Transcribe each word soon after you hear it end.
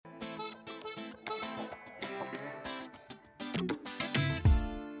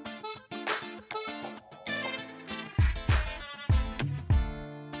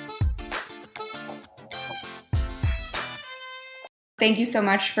Thank you so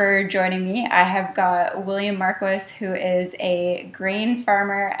much for joining me. I have got William Marquis, who is a grain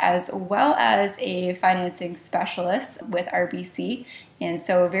farmer as well as a financing specialist with RBC. And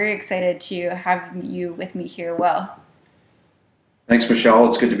so very excited to have you with me here, Will. Thanks, Michelle.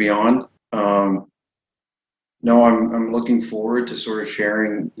 It's good to be on. No, I'm looking forward to sort of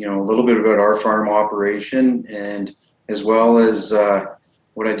sharing, a little bit about our farm operation and as well as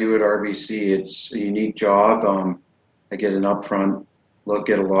what I do at RBC. It's a unique job. I get an upfront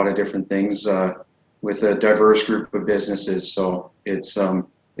look at a lot of different things with a diverse group of businesses. So it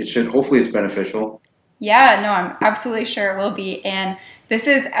should hopefully it's beneficial. Yeah, no, I'm absolutely sure it will be. And this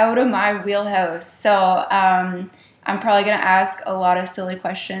is out of my wheelhouse. So I'm probably going to ask a lot of silly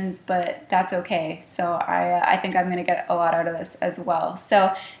questions, but that's okay. So I think I'm going to get a lot out of this as well.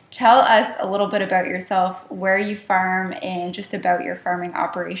 So tell us a little bit about yourself, where you farm, and just about your farming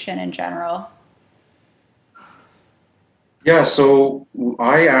operation in general. Yeah, so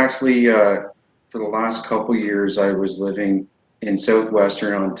I actually, for the last couple years, I was living in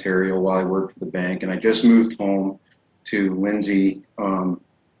southwestern Ontario while I worked for the bank, and I just moved home to Lindsay, the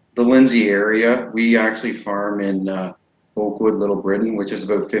Lindsay area. We actually farm in Oakwood, Little Britain, which is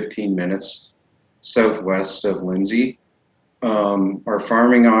about 15 minutes southwest of Lindsay. Our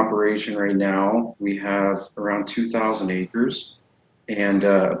farming operation right now, we have around 2,000 acres and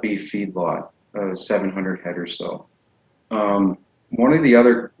a beef feedlot, 700 head or so. One of the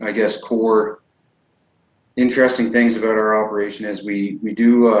other, I guess, core interesting things about our operation is we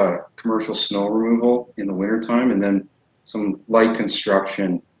do commercial snow removal in the wintertime and then some light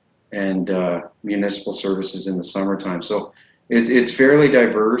construction and municipal services in the summertime. So it's fairly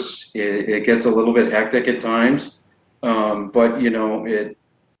diverse. It gets a little bit hectic at times, but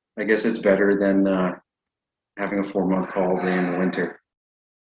I guess it's better than having a 4 month holiday in the winter.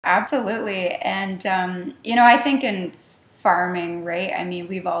 Absolutely. And, I think in farming, right? I mean,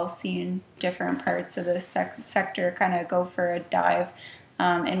 we've all seen different parts of the sector kind of go for a dive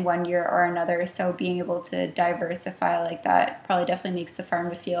in one year or another. So being able to diversify like that probably definitely makes the farm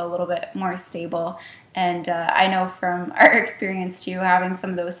to feel a little bit more stable. And I know from our experience too, having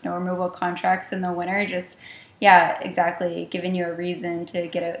some of those snow removal contracts in the winter, just yeah, exactly. Giving you a reason to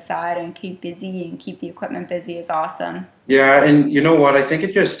get outside and keep busy and keep the equipment busy is awesome. Yeah, and you know what? I think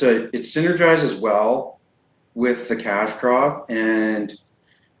it just it synergizes well with the cash crop, and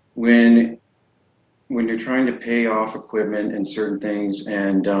when you're trying to pay off equipment and certain things,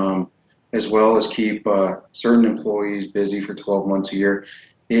 and as well as keep certain employees busy for 12 months a year,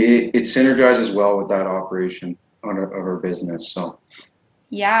 it synergizes well with that operation of our business. So.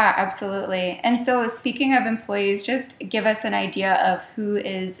 Yeah, absolutely. And so, speaking of employees, just give us an idea of who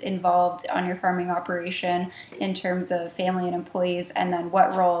is involved on your farming operation in terms of family and employees, and then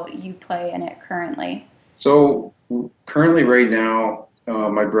what role you play in it currently. So currently, right now,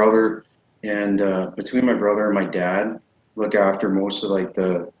 my brother and between my brother and my dad look after most of like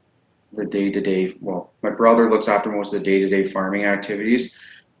the day to day. Well, my brother looks after most of the day to day farming activities,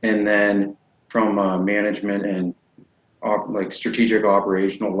 and then from management and like strategic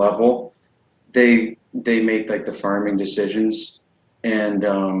operational level, they make like the farming decisions, and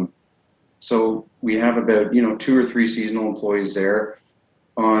so we have about 2 or 3 seasonal employees there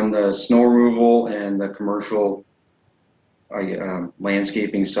on the snow removal and the commercial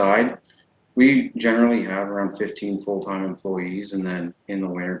landscaping side. We generally have around 15 full-time employees, and then in the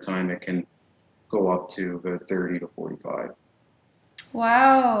wintertime it can go up to about 30 to 45.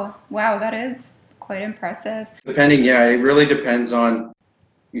 Wow. Wow, that is quite impressive. Depending, yeah, it really depends on.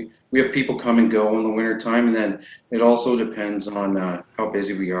 We have people come and go in the wintertime, and then it also depends on how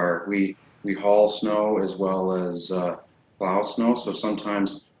busy we are. We haul snow as well as plow snow, so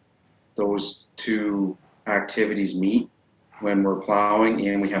sometimes those two activities meet when we're plowing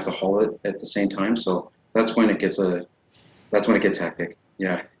and we have to haul it at the same time. So that's when it gets hectic.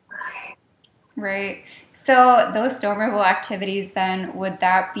 Yeah. Right. So, those snow removal activities, then, would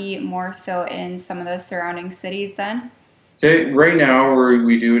that be more so in some of those surrounding cities then? Right now,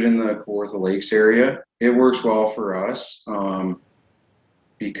 we do it in the Kawartha Lakes area. It works well for us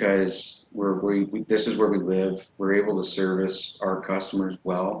because this is where we live. We're able to service our customers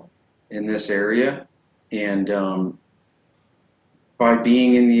well in this area, and by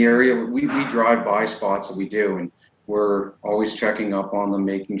being in the area, we drive by spots that we do, and we're always checking up on them,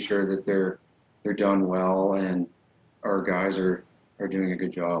 making sure that they're done well, and our guys are doing a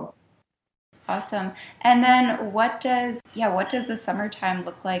good job. Awesome. And then what does the summertime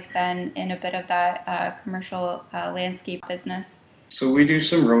look like then in a bit of that commercial landscape business? So we do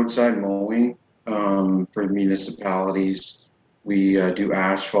some roadside mowing for municipalities. We do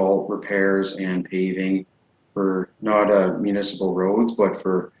asphalt repairs and paving. not municipal roads, but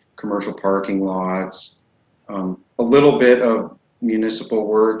for commercial parking lots. A little bit of municipal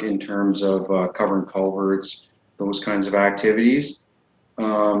work in terms of covering culverts, those kinds of activities.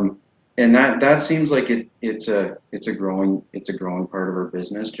 Um, and that seems like it's a growing part of our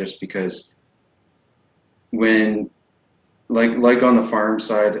business, just because when like on the farm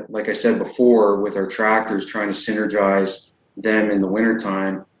side, like I said before, with our tractors trying to synergize them in the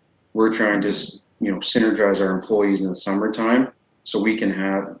wintertime, we're trying to synergize our employees in the summertime so we can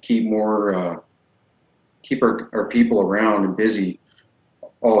keep our people around and busy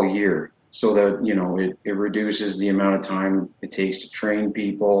all year, so that it reduces the amount of time it takes to train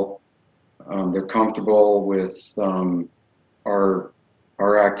people. They're comfortable with our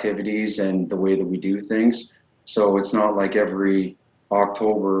our activities and the way that we do things. So it's not like every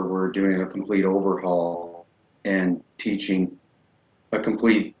October we're doing a complete overhaul and teaching a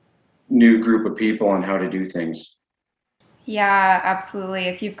complete new group of people on how to do things. Yeah, absolutely.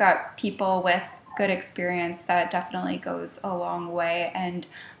 If you've got people with good experience, that definitely goes a long way. And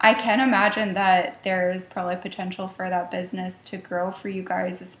I can imagine that there's probably potential for that business to grow for you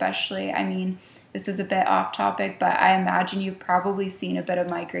guys, especially. I mean, this is a bit off topic, but I imagine you've probably seen a bit of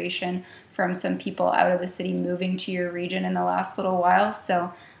migration from some people out of the city moving to your region in the last little while.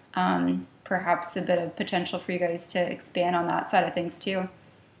 So perhaps a bit of potential for you guys to expand on that side of things too.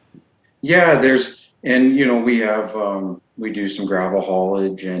 Yeah, and we do some gravel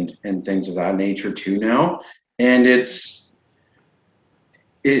haulage and things of that nature too now, and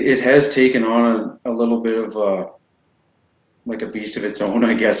it has taken on a little bit of like a beast of its own,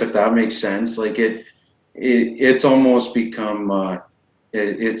 I guess, if that makes sense. Like it's almost become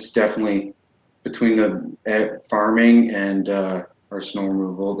it's definitely between the farming and our snow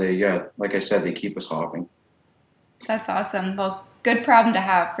removal. Like I said, they keep us hopping. That's awesome. Well, good problem to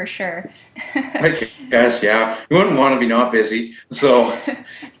have for sure. I guess, yeah. You wouldn't want to be not busy, so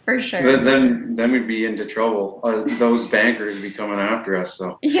For sure. then we'd be into trouble. Those bankers would be coming after us.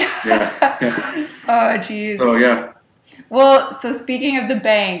 So yeah, Yeah. Oh, geez. so yeah. Well, so speaking of the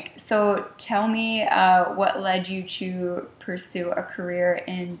bank, so tell me what led you to pursue a career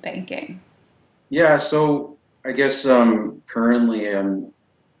in banking? Yeah, so I guess currently I'm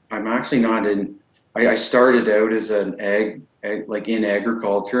actually not in. I started out as an like in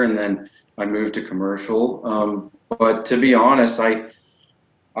agriculture, and then I moved to commercial. But to be honest, I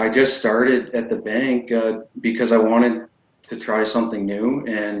just started at the bank because I wanted to try something new,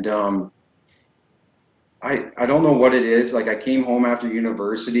 and I don't know what it is. Like I came home after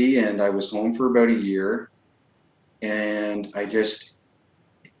university, and I was home for about a year, and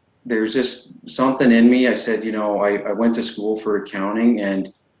there's just something in me. I said, I went to school for accounting,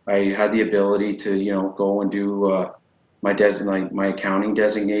 and I had the ability to, go and do my accounting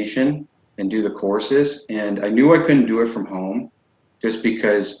designation and do the courses. And I knew I couldn't do it from home, just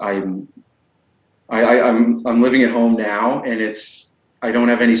because I'm living at home now, and I don't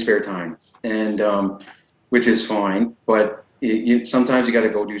have any spare time, and which is fine. But sometimes you got to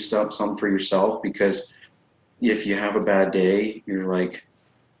go do something for yourself, because if you have a bad day, you're like,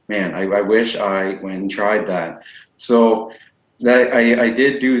 man, I wish I went and tried that. So that I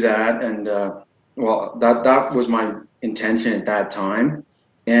did do that, and well, that was my intention at that time.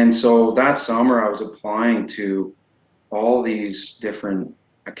 And so that summer, I was applying to all these different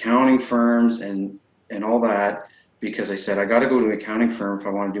accounting firms and all that, because I said I got to go to an accounting firm if I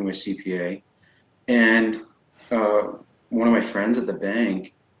want to do my CPA. And uh, one of my friends at the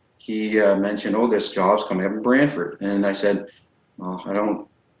bank, he mentioned, "Oh, this job's coming up in Brantford," and I said, "Well, I don't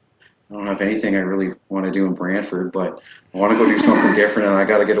have anything I really want to do in Brantford, but I want to go do something different, and I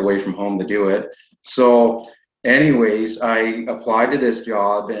got to get away from home to do it." So, anyways, I applied to this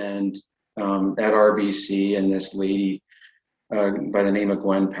job and at RBC, and this lady by the name of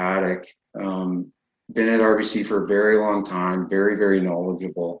Gwen Paddock, been at RBC for a very long time, very, very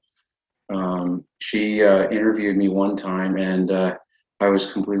knowledgeable. She interviewed me one time, and I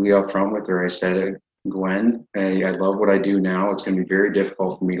was completely upfront with her. I said, "Gwen, I love what I do now. It's going to be very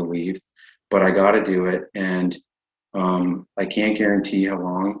difficult for me to leave, but I got to do it. And I can't guarantee how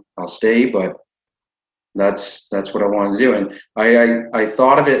long I'll stay, but that's what I wanted to do." And I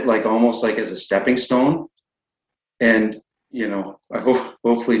thought of it like almost like as a stepping stone. And I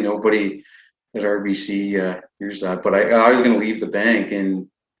hopefully nobody at RBC hears that. But I was going to leave the bank in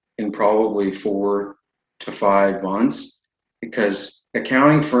probably 4 to 5 months, because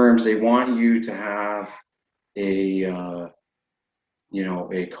accounting firms, they want you to have a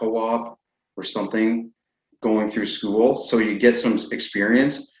a co-op or something going through school, so you get some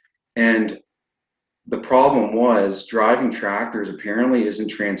experience. And the problem was, driving tractors apparently isn't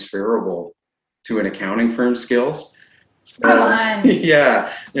transferable to an accounting firm skills. Come on.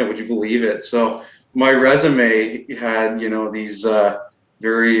 Yeah, would you believe it? So my resume had, these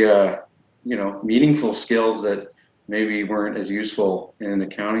very, meaningful skills that maybe weren't as useful in an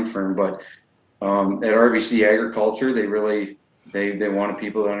accounting firm. But at RBC Agriculture, they wanted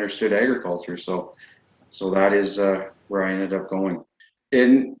people that understood agriculture. So that is where I ended up going.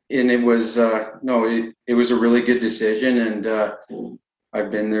 And it was no, it was a really good decision, and I've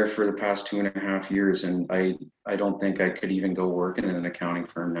been there for the past 2.5 years, and I don't think I could even go work in an accounting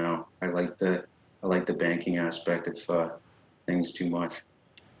firm now. I like the banking aspect of things too much.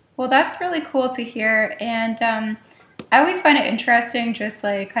 Well, that's really cool to hear. And I always find it interesting, just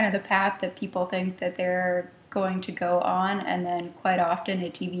like kind of the path that people think that they're going to go on, and then quite often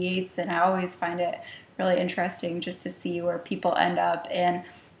it deviates. And I always find it really interesting just to see where people end up. And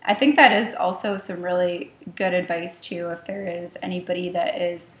I think that is also some really good advice, too, if there is anybody that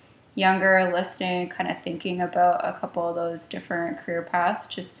is younger listening, kind of thinking about a couple of those different career paths,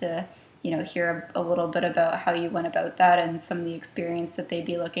 just to hear a little bit about how you went about that and some of the experience that they'd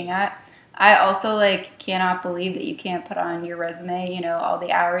be looking at. I also cannot believe that you can't put on your resume, all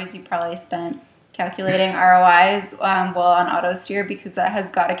the hours you probably spent calculating ROIs while on AutoSteer, because that has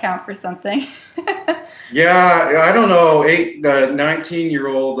got to count for something. Yeah, I don't know.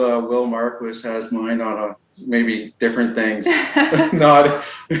 19-year-old Will Marquis has mind on maybe different things. Not,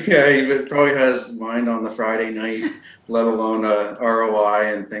 yeah, he probably has mind on the Friday night, let alone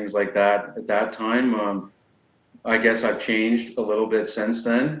ROI and things like that. At that time, I guess I've changed a little bit since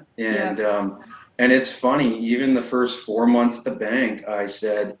then, and Yeah. and it's funny. Even the first 4 months at the bank, I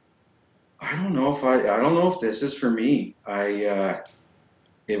said, I don't know if this is for me. I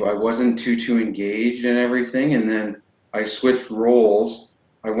wasn't too engaged in everything, and then I switched roles.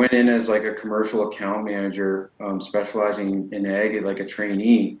 I went in as like a commercial account manager, specializing in ag, like a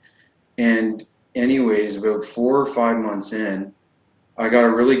trainee. And anyways, about 4 or 5 months in, I got a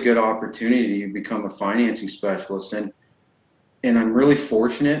really good opportunity to become a financing specialist, and I'm really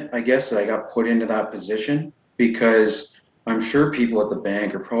fortunate, I guess, that I got put into that position, because I'm sure people at the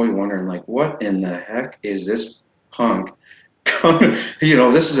bank are probably wondering, like, what in the heck is this punk?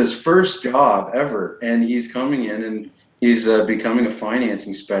 This is his first job ever, and he's coming in and he's becoming a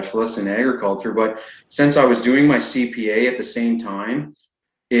financing specialist in agriculture. But since I was doing my CPA at the same time,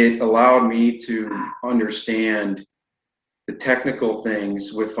 it allowed me to understand the technical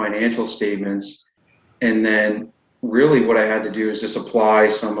things with financial statements, and then really what I had to do is just apply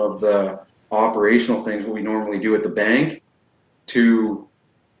some of the operational things what we normally do at the bank to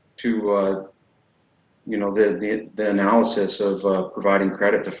the analysis of providing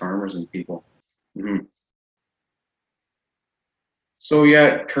credit to farmers and people. hmm So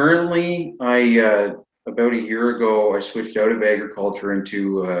yeah, currently I about a year ago I switched out of agriculture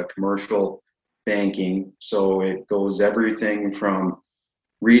into commercial banking. So it goes everything from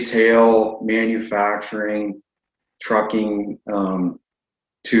retail, manufacturing, trucking,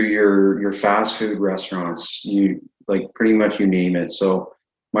 to your fast food restaurants. You like pretty much you name it. So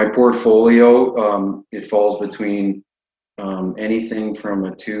my portfolio, it falls between anything from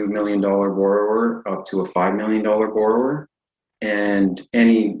a $2 million borrower up to a $5 million borrower, and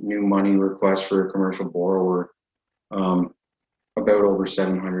any new money request for a commercial borrower, um, about over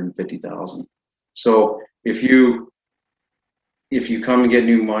 750,000. So if you come and get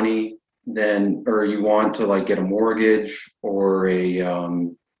new money, then or you want to like get a mortgage or a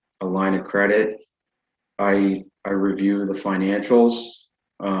line of credit, I review the financials,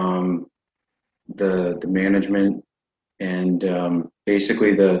 um, the management, and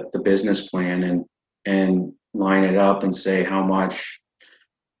basically the business plan, and line it up and say how much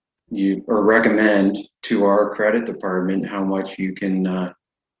you or recommend to our credit department how much you can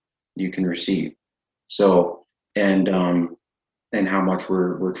receive. So and how much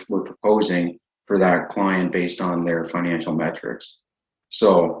we're proposing for that client based on their financial metrics.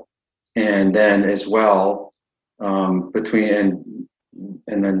 So and then as well, between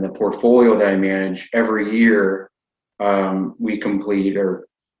and then the portfolio that I manage every year, we complete, or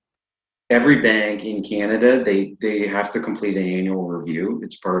every bank in Canada, they have to complete an annual review.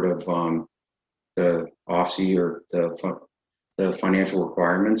 It's part of the OFSI, or the financial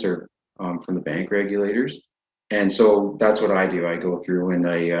requirements, or from the bank regulators. And so that's what I do. I go through and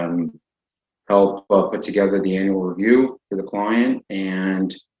I help put together the annual review for the client,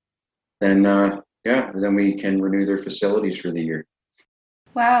 and then then we can renew their facilities for the year.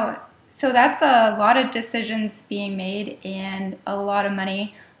 Wow. So that's a lot of decisions being made and a lot of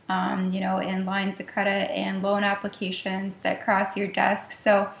money, in lines of credit and loan applications that cross your desk.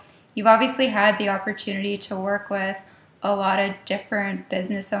 So you've obviously had the opportunity to work with a lot of different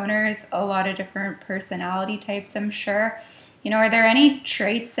business owners, a lot of different personality types, I'm sure. Are there any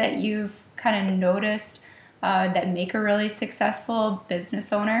traits that you've kind of noticed that make a really successful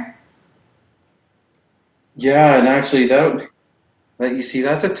business owner? Yeah, and actually that you see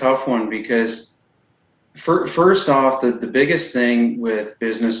that's a tough one because first off, the biggest thing with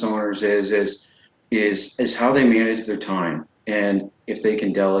business owners is how they manage their time and if they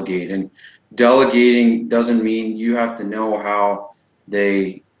can delegate. And delegating doesn't mean you have to know how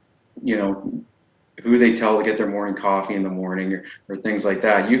they, you know, who they tell to get their morning coffee in the morning or things like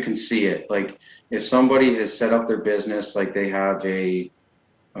that. You can see it. Like if somebody has set up their business, like they have a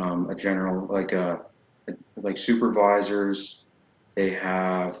general like supervisors, they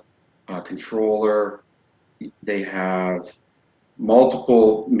have a controller, they have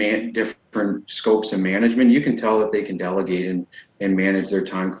different scopes of management. You can tell that they can delegate and manage their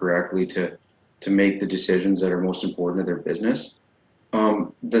time correctly to make the decisions that are most important to their business.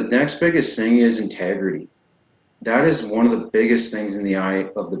 The next biggest thing is integrity. That is one of the biggest things in the eye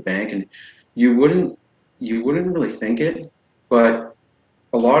of the bank, and you wouldn't you wouldn't really think it, but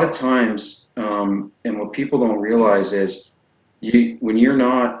a lot of times, and what people don't realize is when you're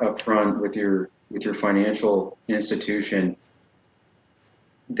not upfront with your financial institution,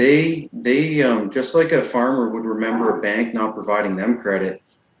 they just like a farmer would remember a bank not providing them credit,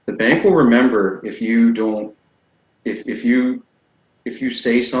 the bank will remember if you don't if you if you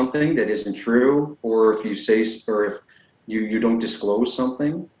say something that isn't true, or if you say or if you don't disclose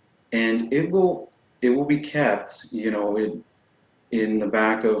something, and it will be kept, in the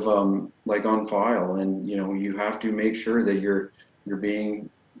back of like on file, and you have to make sure that you're being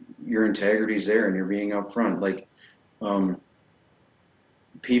your integrity's there and you're being upfront. Like um,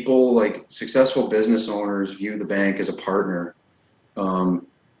 people like successful business owners view the bank as a partner, um,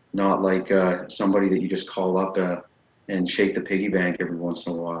 not like somebody that you just call up and shake the piggy bank every once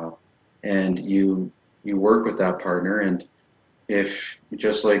in a while. And you work with that partner, and if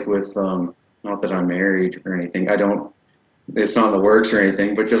just like with not that I'm married or anything, I don't. It's not in the works or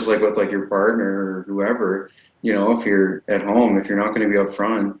anything, but just like with like your partner or whoever, if you're at home, if you're not going to be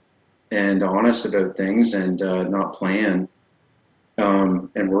upfront and honest about things and not plan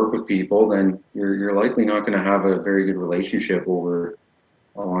and work with people, then you're likely not going to have a very good relationship over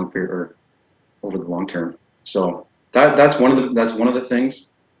a long period or over the long term. So that's one of the things,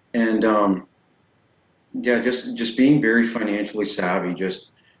 and yeah, just being very financially savvy,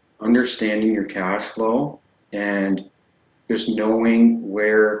 just understanding your cash flow and just knowing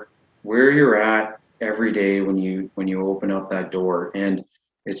where you're at every day when you open up that door. And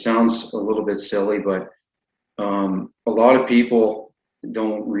it sounds a little bit silly, but a lot of people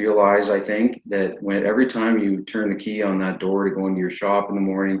don't realize, I think, that when every time you turn the key on that door to go into your shop in the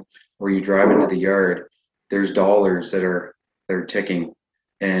morning or you drive into the yard, there's dollars that are ticking.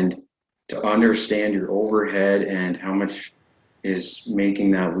 And to understand your overhead and how much is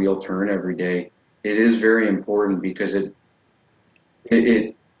making that wheel turn every day, it is very important because it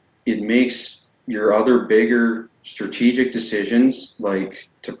it, it makes your other bigger strategic decisions, like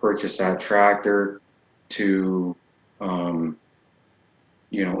to purchase that tractor, to um,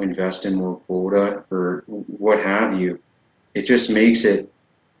 invest in more quota or what have you. It just makes it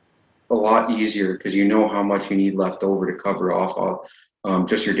a lot easier because you know how much you need left over to cover off all,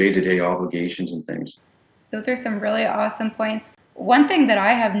 just your day-to-day obligations and things. Those are some really awesome points. One thing that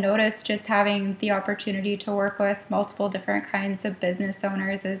I have noticed just having the opportunity to work with multiple different kinds of business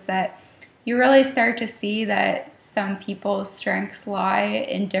owners is that you really start to see that some people's strengths lie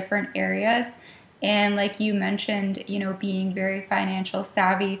in different areas. And like you mentioned, being very financial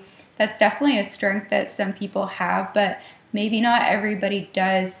savvy, that's definitely a strength that some people have, but maybe not everybody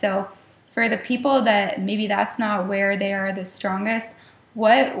does. So for the people that maybe that's not where they are the strongest,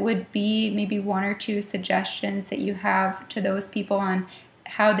 what would be maybe one or two suggestions that you have to those people on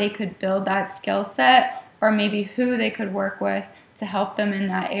how they could build that skill set, or maybe who they could work with to help them in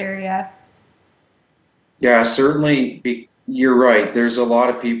that area? Yeah, certainly. You're right. There's a lot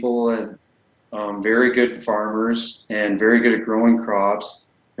of people that very good farmers and very good at growing crops,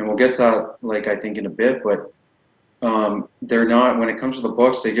 and we'll get to that, like I think in a bit. But they're not when it comes to the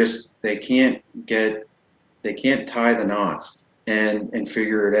books. They can't tie the knots and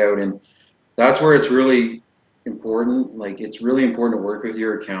figure it out. And that's where it's really important. Like it's really important to work with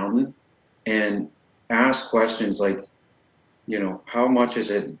your accountant and ask questions like, how much does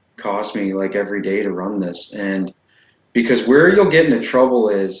it cost me like every day to run this? And because where you'll get into trouble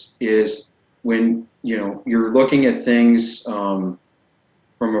is when you're looking at things from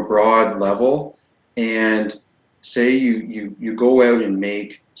a broad level, and say you go out and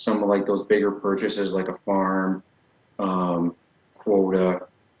make some of like those bigger purchases like a farm, quota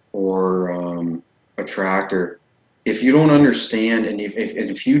or a tractor, if you don't understand and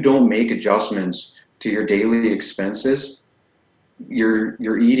if you don't make adjustments to your daily expenses,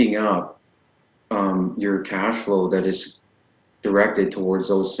 you're eating up your cash flow that is directed towards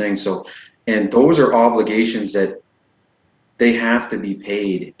those things. So, and those are obligations that they have to be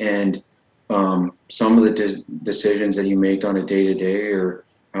paid. And some of the decisions that you make on a day to day, or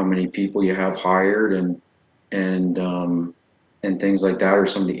how many people you have hired, and and things like that, or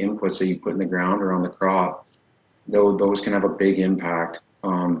some of the inputs that you put in the ground or on the crop, those can have a big impact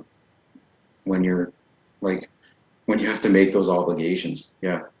when you're like when you have to make those obligations.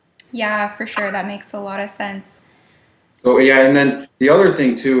 Yeah. Yeah, for sure. That makes a lot of sense. So yeah, and then the other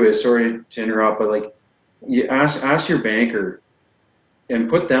thing too is, sorry to interrupt, but like you ask your banker and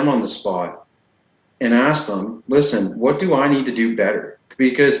put them on the spot and ask them, listen, what do I need to do better?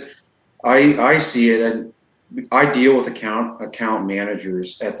 Because I see it, and I deal with account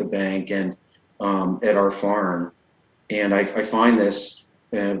managers at the bank and at our farm, and I find this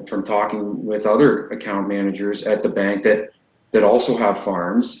from talking with other account managers at the bank that also have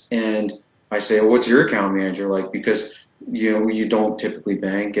farms, and I say, well, what's your account manager like? Because you don't typically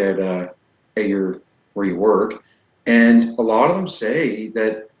bank at your where you work, and a lot of them say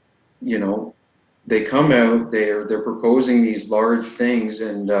that you know they come out, they're proposing these large things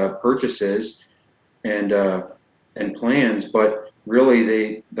and purchases and and plans, but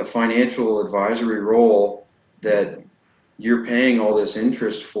really the financial advisory role that you're paying all this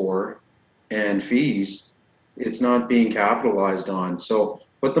interest for and fees, it's not being capitalized on. So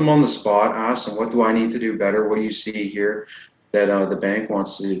put them on the spot, ask them, what do I need to do better? What do you see here that the bank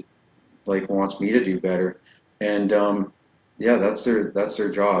wants me to do better? And yeah, that's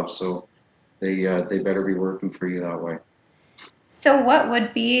their job. So they better be working for you that way. So, what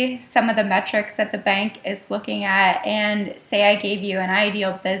would be some of the metrics that the bank is looking at? And say I gave you an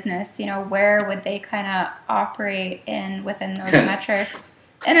ideal business, where would they kind of operate in within those metrics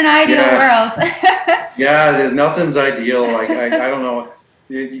in an ideal Yeah, world? yeah, nothing's ideal. Like I don't know,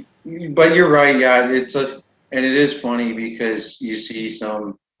 but you're right. Yeah, and it is funny because you see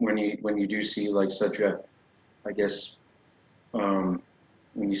some when you do see like such a, I guess, um,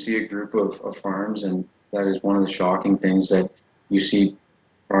 when you see a group of farms, and that is one of the shocking things, that you see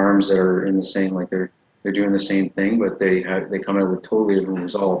farms that are in the same, like they're doing the same thing, but they come out with totally different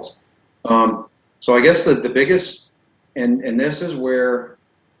results. So I guess the biggest, and this is where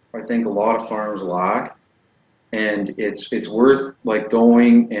I think a lot of farms lack, and it's worth like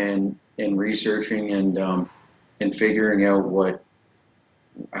going and researching and figuring out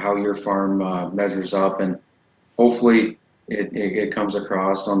how your farm measures up, and hopefully it comes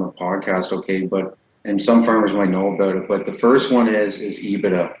across on the podcast okay. But and some farmers might know about it, but the first one is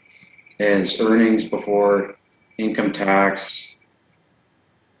EBITDA, is earnings before income tax,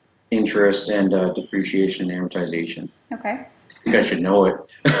 interest, and depreciation and amortization. Okay. I think I should know it.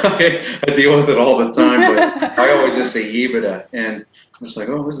 I deal with it all the time, but I always just say EBITDA, and I'm just like,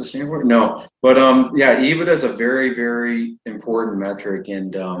 oh, what's the same word? No, but yeah, EBITDA is a very, very important metric,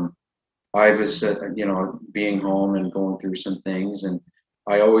 and I was, being home and going through some things, and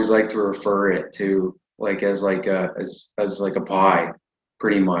I always like to refer it to like as like a pie,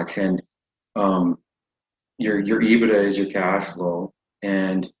 pretty much, and um, your EBITDA is your cash flow,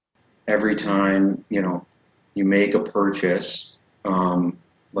 and every time you make a purchase,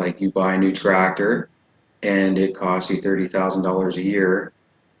 like you buy a new tractor and it costs you $30,000 a year,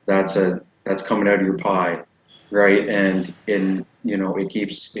 that's coming out of your pie, right? And it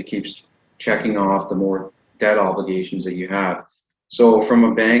keeps checking off the more debt obligations that you have. So from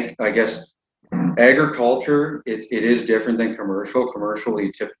a bank, I guess agriculture, it is different than commercial. Commercial,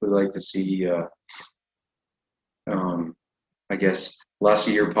 you typically like to see um, I guess, less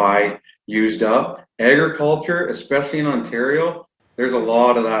of your pie used up. Agriculture, especially in Ontario, there's a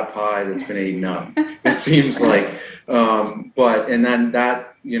lot of that pie that's been eaten up. It seems like, but and then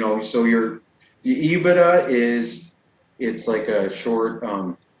that so your EBITDA is, it's like a short,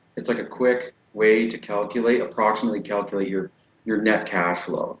 it's like a quick way to approximately calculate your net cash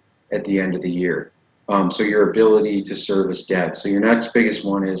flow at the end of the year. So your ability to service debt. So your next biggest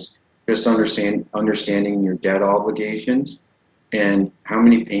one is just understanding your debt obligations and how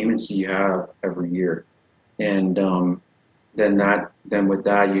many payments do you have every year, and then with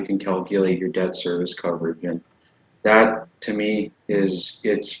that you can calculate your debt service coverage, and that to me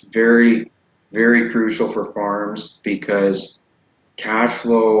it's very, very crucial for farms, because cash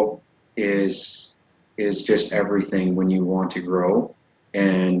flow is just everything when you want to grow,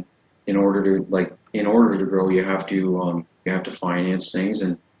 and in order to grow you have to finance things,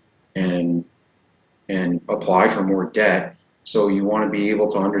 and and apply for more debt. So you want to be able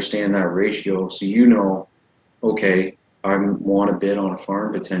to understand that ratio, so you know, okay, I want to bid on a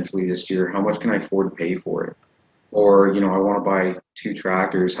farm potentially this year. How much can I afford to pay for it? Or, I want to buy two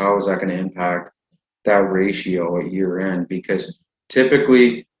tractors. How is that going to impact that ratio at year end? Because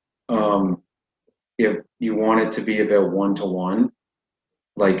typically, um, if you want it to be about 1 to 1,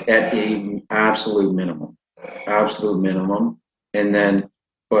 like at a absolute minimum, and then,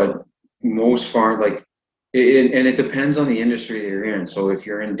 but most farm like, and it depends on the industry that you're in. So if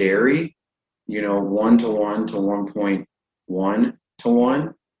you're in dairy, 1 to 1 to 1.1 to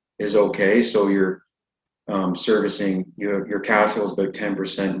 1 is okay. So you're servicing your cash flow is about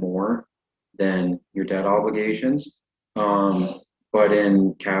 10% more than your debt obligations. But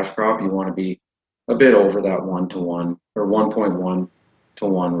in cash crop, you want to be a bit over that 1 to 1 or 1.1 to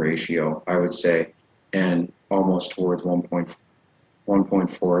 1 ratio, I would say, and almost towards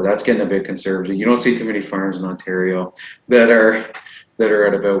 1.4. That's getting a bit conservative. You don't see too many farms in Ontario that are at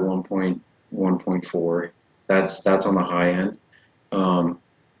about 1.4. That's on the high end.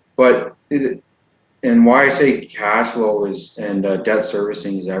 But and why I say cash flow is and debt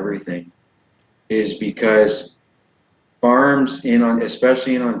servicing is everything is because farms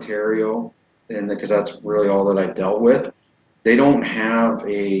especially in Ontario, and because that's really all that I've dealt with, they don't have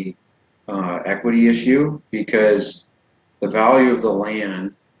a equity issue because the value of the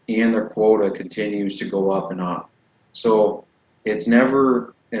land and their quota continues to go up and up. So it's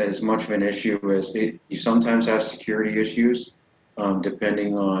never as much of an issue as you sometimes have security issues,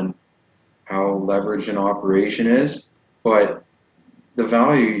 depending on how leveraged an operation is, but the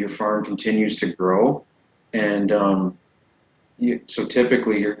value of your farm continues to grow, and so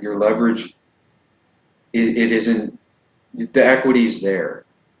typically your leverage it isn't the equity's there.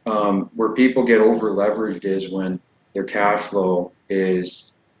 Where people get over leveraged is when their cash flow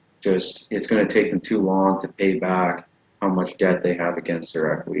is just it's going to take them too long to pay back how much debt they have against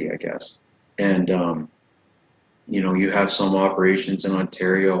their equity, I guess. And you have some operations in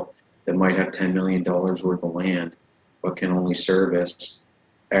Ontario that might have $10 million worth of land, but can only service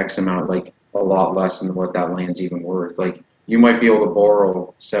X amount, like a lot less than what that land's even worth. Like you might be able to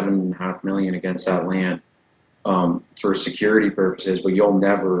borrow $7.5 million against that land for security purposes, but you'll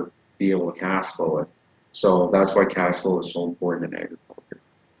never be able to cash flow it. So that's why cash flow is so important in agriculture.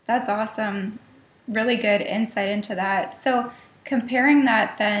 That's awesome. Really good insight into that. So, comparing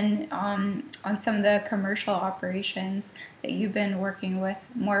that then on some of the commercial operations that you've been working with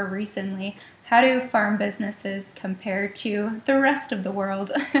more recently, how do farm businesses compare to the rest of the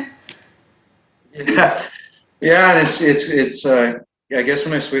world? Yeah, yeah, and it's I guess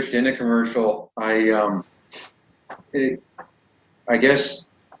when I switched into commercial, it, I guess,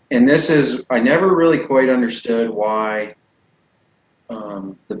 and this is I never really quite understood why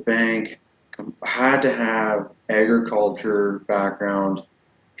the bank had to have agriculture background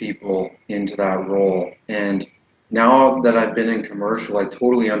people into that role. And now that I've been in commercial, I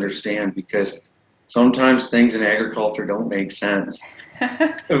totally understand because sometimes things in agriculture don't make sense,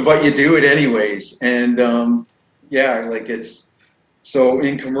 but you do it anyways. And yeah, like it's so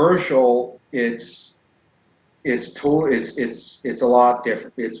in commercial, it's a lot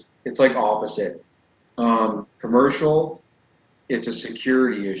different. It's like opposite. Commercial, it's a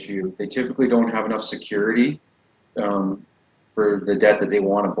security issue. They typically don't have enough security for the debt that they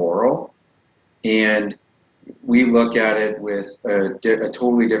want to borrow, and we look at it with a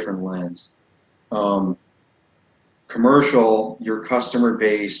totally different lens. Commercial, your customer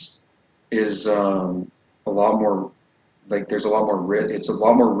base is a lot more like there's a lot more risk. It's a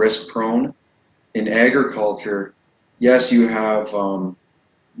lot more risk prone. In agriculture, yes, you have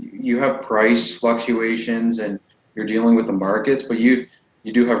price fluctuations and you're dealing with the markets, but you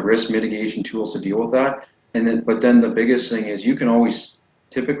do have risk mitigation tools to deal with that. But then the biggest thing is you can always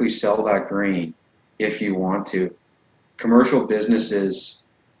typically sell that grain if you want to. Commercial businesses,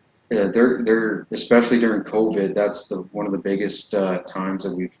 they're especially during COVID. That's one of the biggest times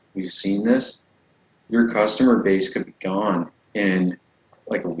that we've seen this. Your customer base could be gone in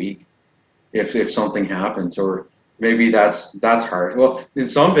like a week if something happens, or maybe that's hard. Well, in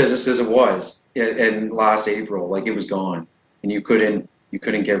some businesses it was in last April, like it was gone, and you couldn't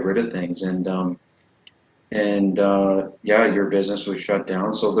get rid of things, and yeah, your business was shut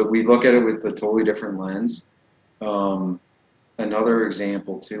down. So that we look at it with a totally different lens. Another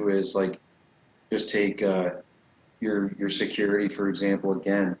example too is like just take your security for example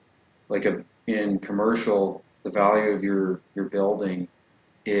again, like in commercial, the value of your building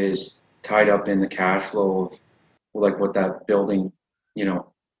is tied up in the cash flow of like what that building, you know,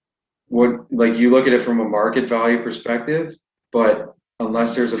 what like you look at it from a market value perspective, but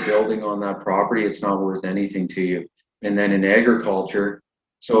unless there's a building on that property, it's not worth anything to you. And then in agriculture,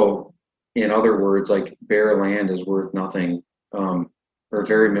 so in other words, like bare land is worth nothing, or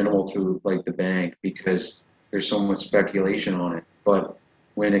very minimal to like the bank because there's so much speculation on it. But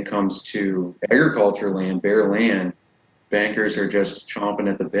when it comes to agriculture land, bare land, bankers are just chomping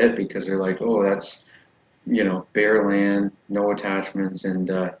at the bit because they're like, oh, that's, bare land, no attachments,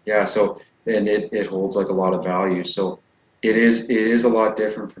 and yeah, so and it holds like a lot of value. So it is a lot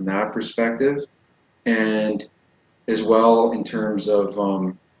different from that perspective, and as well in terms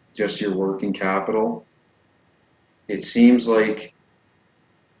of just your working capital. It seems like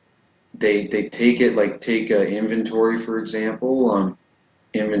they take it like take inventory for example.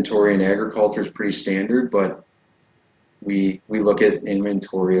 Inventory in agriculture is pretty standard, but we look at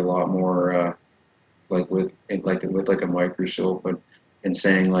inventory a lot more like with a microscope and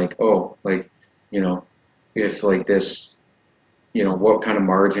saying like, oh, like, you know if like this, what kind of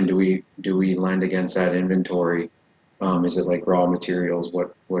margin do we lend against that inventory? Is it like raw materials?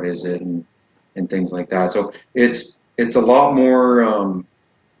 What is it, and things like that. So it's a lot more,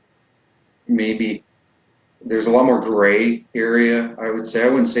 maybe there's a lot more gray area, I would say. I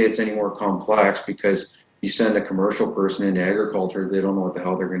wouldn't say it's any more complex because you send a commercial person into agriculture, they don't know what the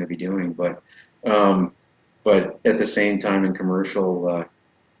hell they're going to be doing. But at the same time in commercial,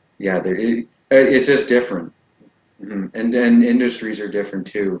 yeah, it's just different. And industries are different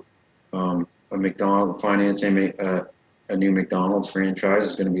too. A McDonald financing a new McDonald's franchise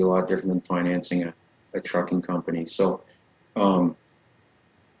is going to be a lot different than financing a trucking company. So, um,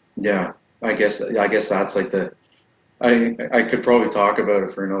 yeah, I guess that's like I could probably talk about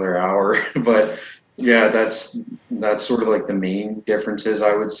it for another hour, but yeah, that's sort of like the main differences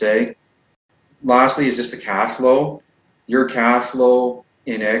I would say. Lastly is just the cash flow. Your cash flow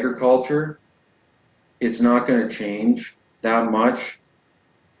in agriculture, it's not going to change that much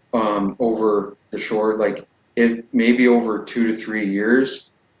over the short, like it maybe over 2 to 3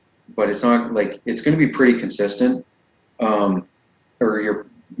 years, but it's not like it's going to be pretty consistent, um, or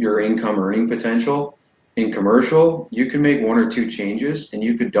your income earning potential. In commercial, you can make one or two changes and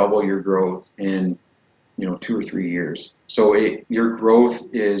you could double your growth in 2 or 3 years. So your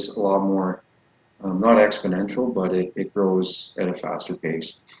growth is a lot more, not exponential, but it grows at a faster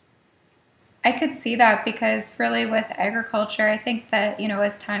pace. I could see that because really with agriculture, I think that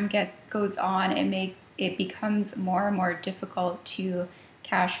as time goes on, it becomes more and more difficult to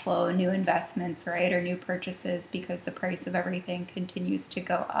cash flow new investments, right, or new purchases because the price of everything continues to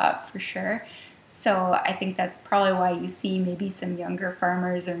go up for sure. So I think that's probably why you see maybe some younger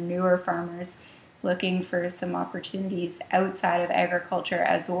farmers or newer farmers looking for some opportunities outside of agriculture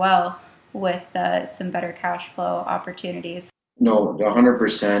as well with some better cash flow opportunities. No,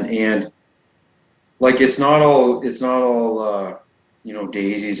 100%. And like it's not all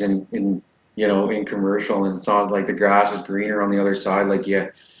daisies in commercial, and it's not like the grass is greener on the other side, like, yeah,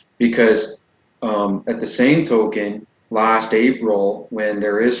 because at the same token, last April when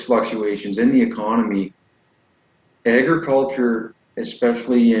there is fluctuations in the economy, agriculture,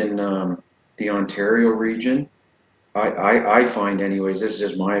 especially in the Ontario region, I find, anyways, this is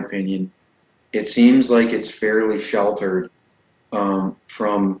just my opinion, it seems like it's fairly sheltered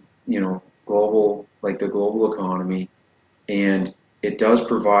from global, like the global economy, and it does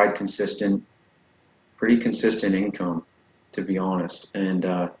provide pretty consistent income, to be honest.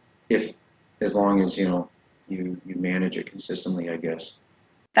 And if as long as you manage it consistently, I guess.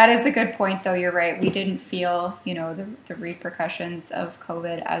 That is a good point, though. You're right. We didn't feel, the repercussions of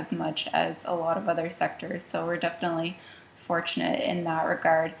COVID as much as a lot of other sectors. So we're definitely fortunate in that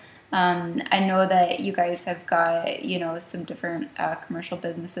regard. I know that you guys have got, some different commercial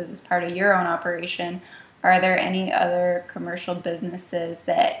businesses as part of your own operation. Are there any other commercial businesses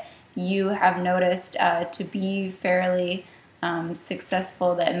that you have noticed to be fairly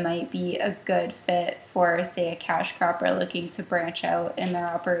successful that might be a good fit for, say, a cash cropper looking to branch out in their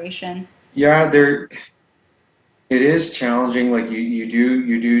operation? Yeah, it is challenging. Like you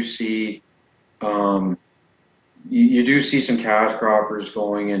do see, um, you do see some cash croppers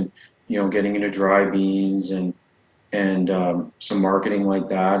going and getting into dry beans and some marketing like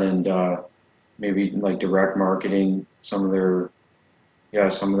that, and maybe like direct marketing some of their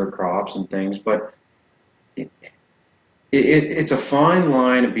crops and things. But it, it's a fine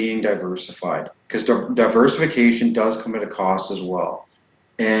line of being diversified because diversification does come at a cost as well.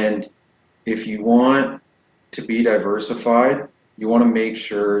 And if you want to be diversified, you want to make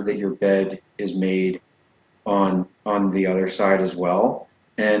sure that your bed is made on the other side as well.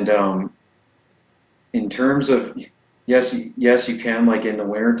 And in terms of, yes, you can, like in the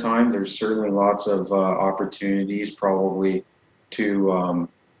winter time, there's certainly lots of opportunities, probably to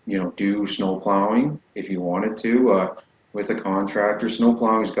do snow plowing if you wanted to with a contractor. Snow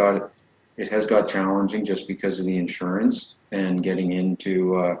plowing's got it has got challenging just because of the insurance and getting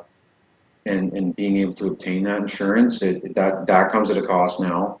into and being able to obtain that insurance. That comes at a cost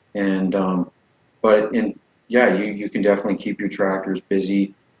now, and but in yeah, you can definitely keep your tractors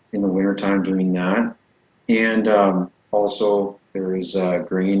busy in the wintertime doing that, and also there is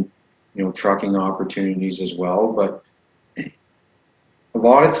grain, trucking opportunities as well. But a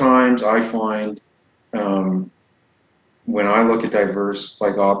lot of times I find um, when I look at diverse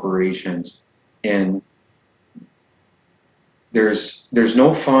like operations, and there's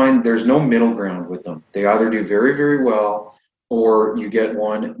no middle ground with them. They either do very, very well, or you get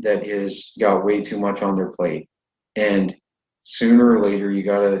one that has got way too much on their plate. And sooner or later you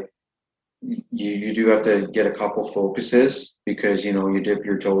do have to get a couple focuses, because you dip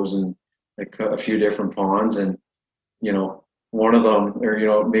your toes in a few different ponds, and one of them,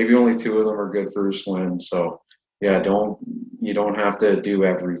 or maybe only two of them are good for a swim. So yeah, you don't have to do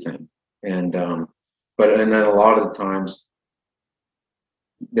everything. And and then a lot of the times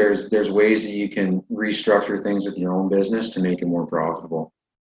there's ways that you can restructure things with your own business to make it more profitable.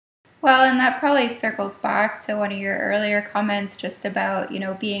 Well, and that probably circles back to one of your earlier comments just about,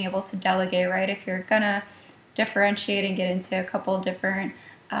 being able to delegate, right? If you're gonna differentiate and get into a couple different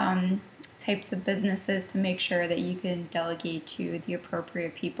types of businesses, to make sure that you can delegate to the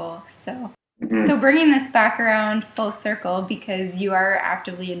appropriate people. So Hmm. bringing this back around full circle, because you are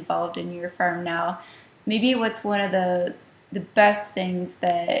actively involved in your farm now, maybe what's one of the best things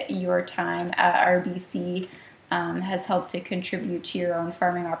that your time at RBC has helped to contribute to your own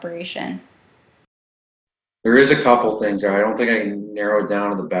farming operation? There is a couple things there. I don't think I can narrow it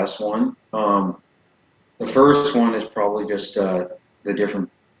down to the best one. The first one is probably just the different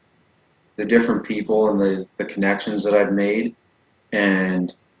the different people and the connections that I've made,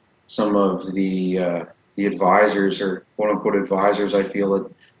 and some of the advisors, or quote unquote advisors, I feel that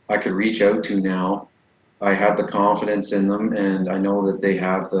I could reach out to now. I have the confidence in them, and I know that they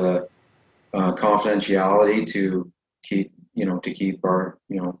have the confidentiality to keep our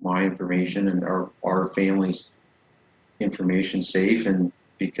my information and our family's information safe. And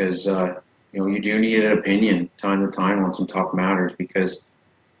because you do need an opinion time to time on some tough matters, because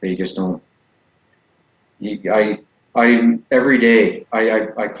they just don't. I every day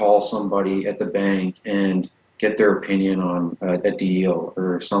I call somebody at the bank and get their opinion on a deal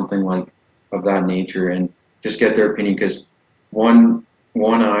or something like of that nature, and just get their opinion, because one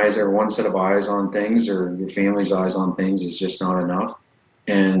one eyes, or one set of eyes on things, or your family's eyes on things, is just not enough.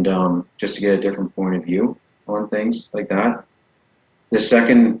 And just to get a different point of view on things like that. The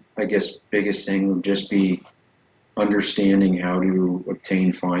second, I guess, biggest thing would just be understanding how to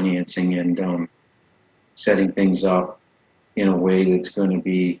obtain financing, and setting things up in a way that's going to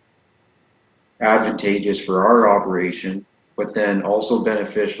be advantageous for our operation, but then also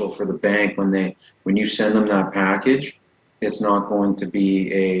beneficial for the bank when you send them that package. It's not going to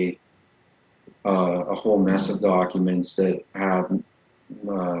be a whole mess of documents that have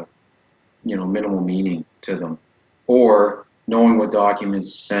uh, minimal meaning to them, or knowing what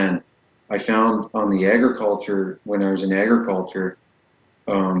documents to send. I found on the agriculture, when I was in agriculture,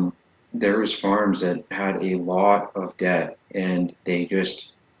 um, there was farms that had a lot of debt, and they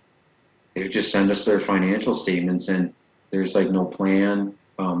just send us their financial statements, and there's like no plan.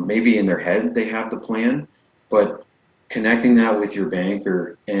 Maybe in their head they have the plan, but connecting that with your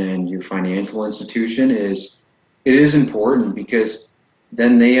banker and your financial institution is important, because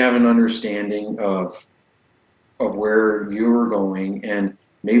then they have an understanding of where you're going, and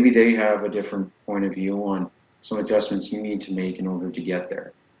maybe they have a different point of view on some adjustments you need to make in order to get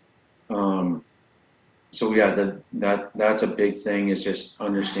there. Um, so yeah, that's a big thing, is just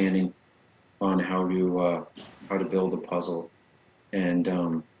understanding on how to build a puzzle,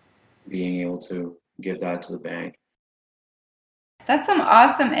 and being able to give that to the bank. That's some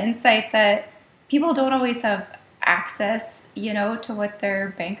awesome insight that people don't always have access, to what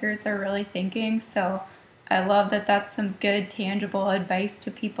their bankers are really thinking. So I love that that's some good, tangible advice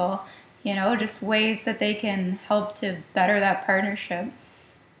to people, just ways that they can help to better that partnership.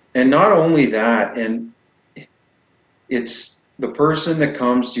 And not only that, and it's the person that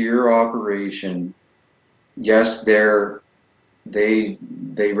comes to your operation. Yes, they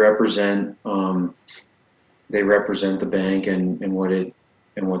represent they represent the bank, and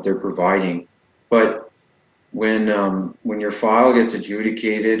what they're providing. But when your file gets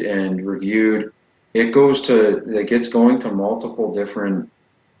adjudicated and reviewed, it gets going to multiple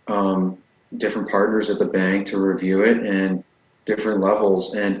um, different partners at the bank to review it, and different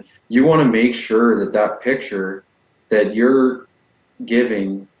levels. And you want to make sure that that picture that you're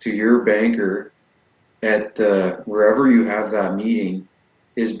giving to your banker at wherever you have that meeting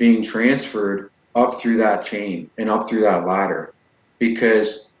is being transferred up through that chain and up through that ladder.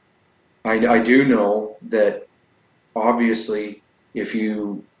 Because I do know that obviously if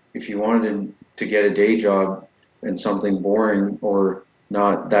you wanted to get a day job and something boring or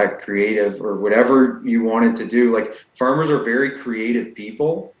not that creative or whatever you wanted to do, like farmers are very creative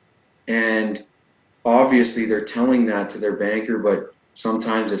people, and obviously they're telling that to their banker, but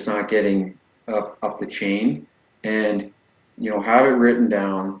sometimes it's not getting up the chain. And have it written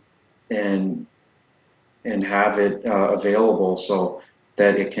down and have it available so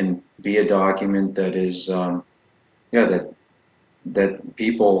that it can be a document that is that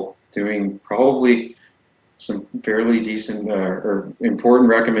people doing probably some fairly decent or important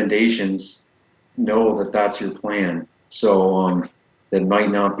recommendations know that that's your plan. So that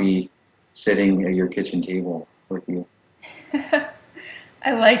might not be sitting at your kitchen table with you.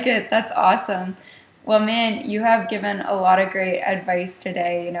 I like it. That's awesome. Well, man, you have given a lot of great advice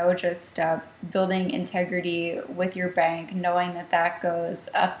today, just building integrity with your bank, knowing that that goes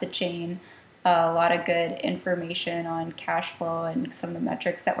up the chain. A lot of good information on cash flow and some of the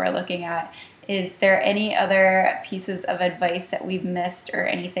metrics that we're looking at. Is there any other pieces of advice that we've missed or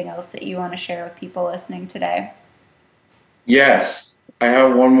anything else that you want to share with people listening today? Yes, I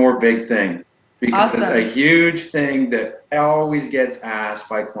have one more big thing because it's a Awesome. huge thing that always gets asked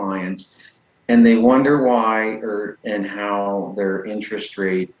by clients, and they wonder why and how their interest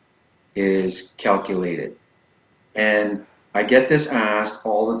rate is calculated. And I get this asked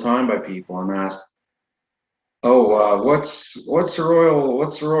all the time by people. I'm asked, "Oh, what's the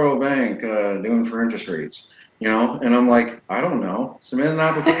Royal Bank doing for interest rates?" And I'm like, "I don't know. Submit an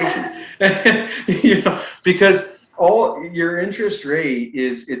application." Because all your interest rate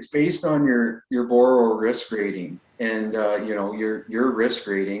it's based on your borrower risk rating, and your risk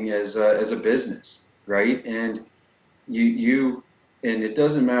rating as a business, right? And you and it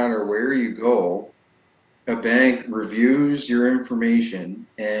doesn't matter where you go, a bank reviews your information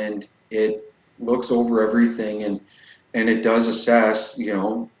and it looks over everything, and it does assess,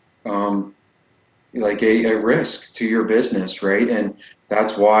 like a risk to your business, right? And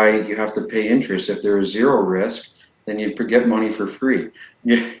that's why you have to pay interest. If there is zero risk, then you get money for free.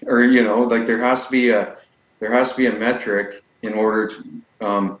 Yeah, or like there has to be a metric in order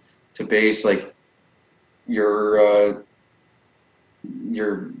to base like your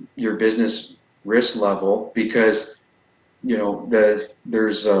your business risk level, because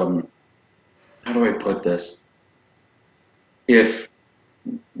there's how do I put this? If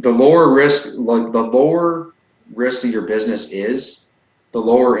the lower risk that your business is, the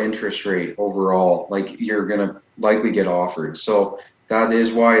lower interest rate overall, like you're gonna likely get offered. So that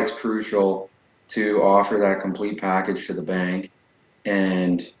is why it's crucial to offer that complete package to the bank,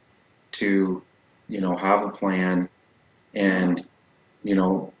 and to have a plan, and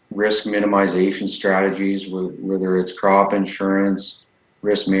risk minimization strategies, whether it's crop insurance,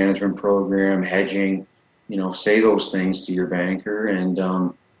 risk management program, hedging. Say those things to your banker, and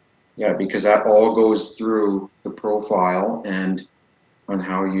yeah, because that all goes through the profile and on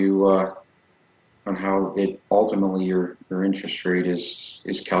how you on how it ultimately your interest rate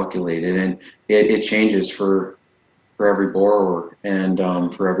is calculated, and it changes for every borrower and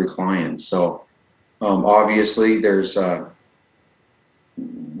for every client. So obviously there's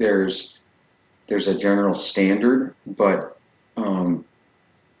there's a general standard, but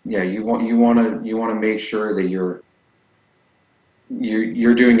yeah, you want to make sure that you're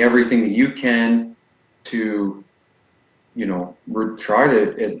doing everything that you can to try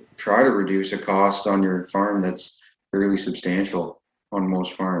to reduce a cost on your farm that's fairly substantial on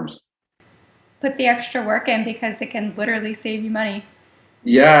most farms. Put the extra work in because it can literally save you money.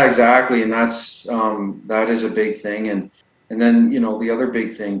 Yeah, exactly, and that is a big thing, and then the other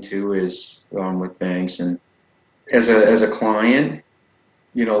big thing too is with banks, and as a client,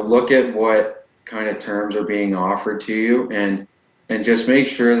 look at what kind of terms are being offered to you, and just make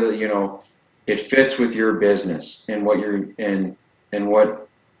sure that it fits with your business and what you're and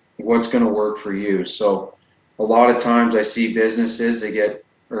what's going to work for you. So a lot of times I see businesses, they get,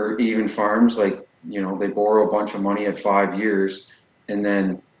 or even farms, like they borrow a bunch of money at 5 years, and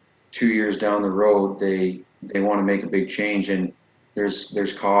then 2 years down the road they want to make a big change, and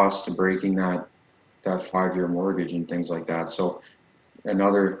there's costs to breaking that 5 year mortgage and things like that. So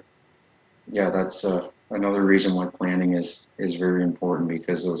another yeah, that's another reason why planning is very important,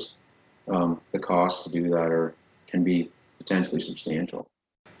 because those the costs to do that are can be potentially substantial.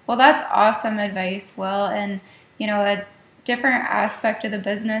 Well, that's awesome advice, Will. And, a different aspect of the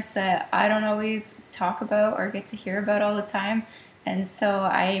business that I don't always talk about or get to hear about all the time And so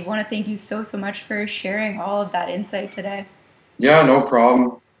I want to thank you so much for sharing all of that insight today. Yeah, no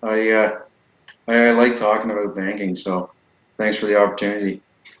problem. I like talking about banking, so thanks for the opportunity.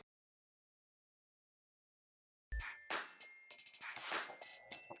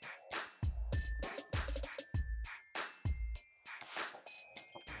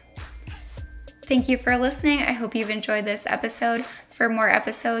 Thank you for listening. I hope you've enjoyed this episode. For more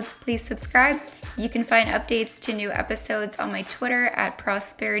episodes, please subscribe. You can find updates to new episodes on my Twitter at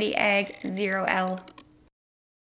ProsperityAg0L.